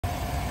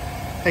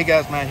Hey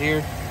guys, Matt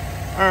here.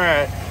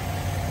 Alright,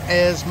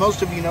 as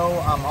most of you know,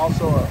 I'm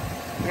also a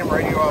ham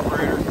radio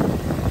operator,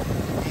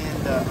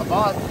 and I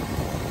bought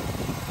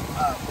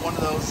one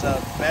of those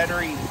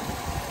battery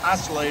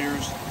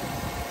isolators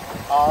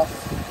off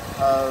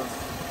of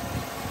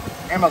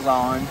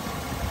Amazon.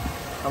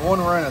 I want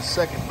to run a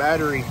second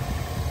battery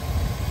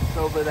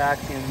so that I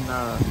can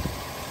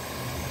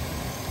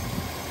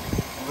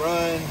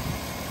run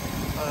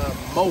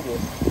mobile,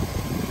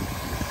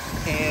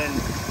 and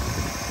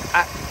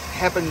I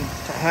happen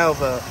to have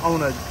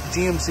own a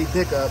GMC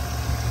pickup,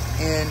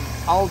 and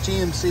all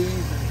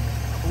GMCs, and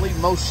I believe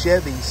most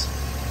Chevys,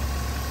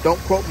 don't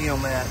quote me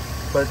on that,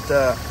 but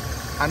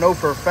I know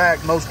for a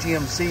fact most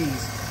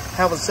GMCs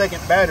have a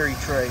second battery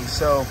tray.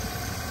 So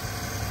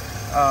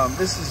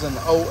this is an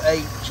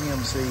 08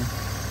 GMC,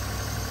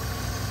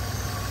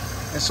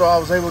 and so I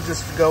was able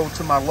just to go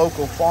to my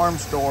local farm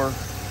store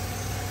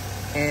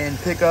and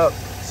pick up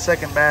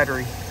second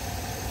battery.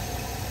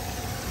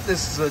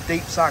 This is a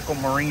deep cycle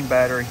marine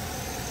battery,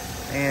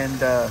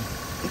 and I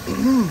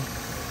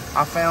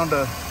found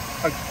a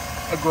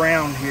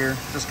ground here.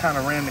 Just kind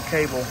of ran the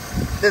cable.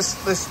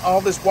 All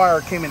this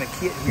wire came in a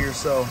kit here,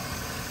 so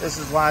this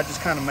is why I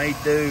just kind of made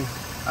do.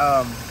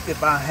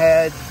 If I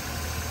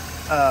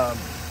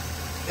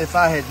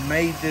had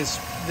made this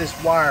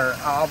wire,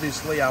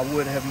 obviously I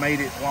would have made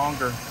it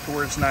longer to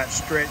where it's not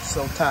stretched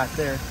so tight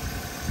there.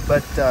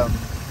 But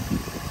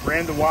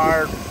ran the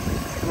wire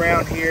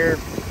around here,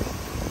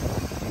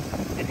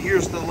 and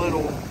here's the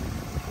little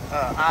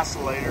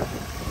isolator.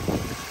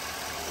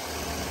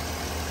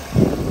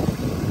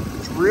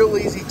 It's real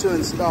easy to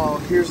install.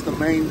 Here's the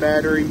main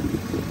battery.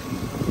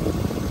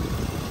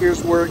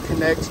 Here's where it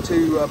connects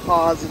to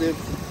positive.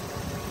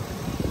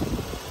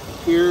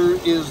 Here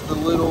is the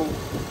little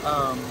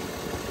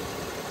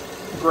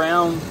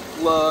ground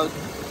plug.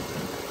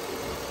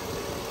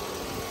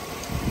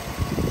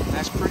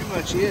 That's pretty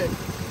much it.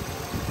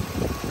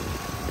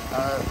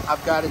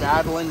 I've got it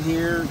idling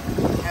here.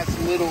 It has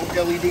a little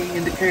LED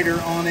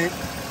indicator on it.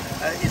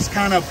 It's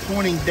kind of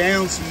pointing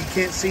down so you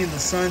can't see the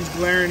sun's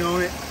glaring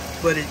on it,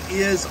 but it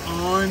is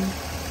on.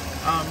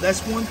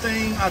 That's one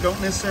thing I don't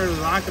necessarily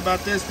like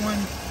about this one.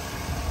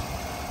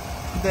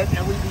 That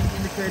LED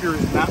indicator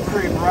is not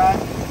very bright,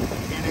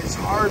 and it's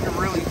hard to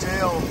really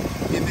tell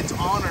if it's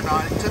on or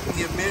not. It took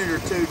me a minute or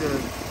two to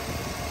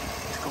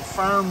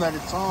confirm that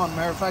it's on.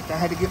 Matter of fact, I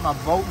had to get my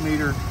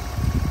voltmeter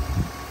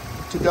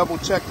to double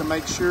check to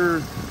make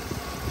sure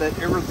that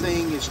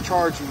everything is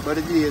charging, but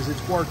it is,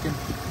 it's working.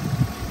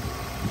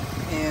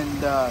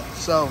 And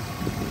so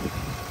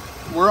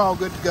we're all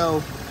good to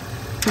go.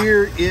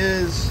 Here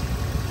is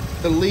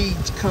the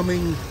leads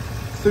coming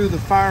through the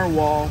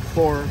firewall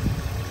for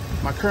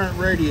my current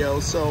radio,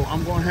 so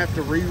I'm going to have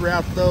to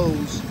reroute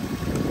those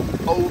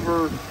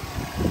over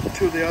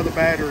to the other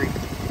battery.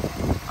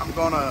 I'm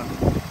going to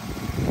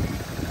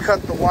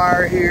cut the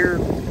wire here,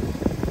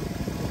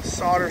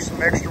 solder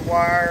some extra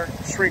wire,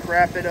 shrink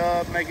wrap it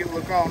up, make it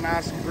look all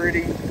nice and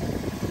pretty,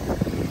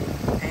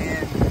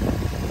 and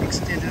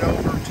extend it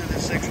over to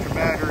this extra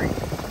battery,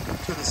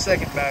 to the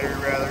second battery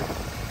rather,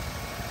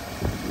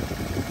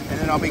 and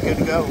then I'll be good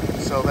to go.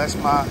 So that's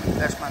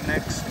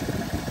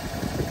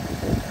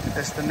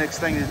the next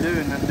thing to do,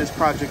 and then this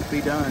project will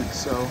be done.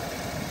 So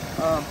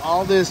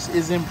all this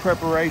is in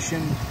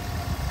preparation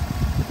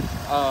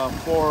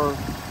for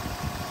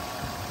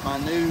my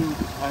new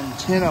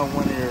antenna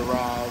when it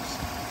arrives.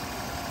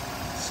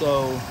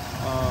 So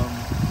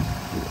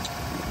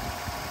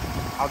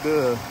I'll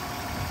do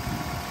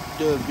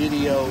a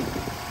video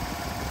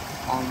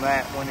on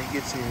that when it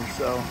gets here.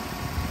 So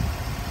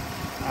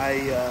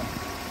I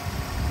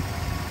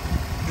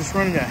just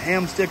running a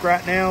ham stick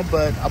right now,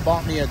 but I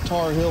bought me a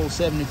Tar Heel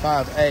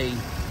 75A,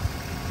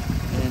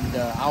 and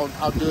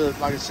I'll do it.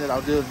 Like I said,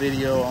 I'll do a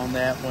video on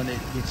that when it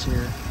gets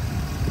here.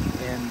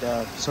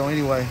 And so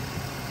anyway,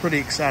 pretty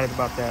excited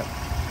about that.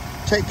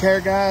 Take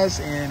care, guys,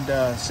 and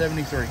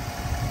 73.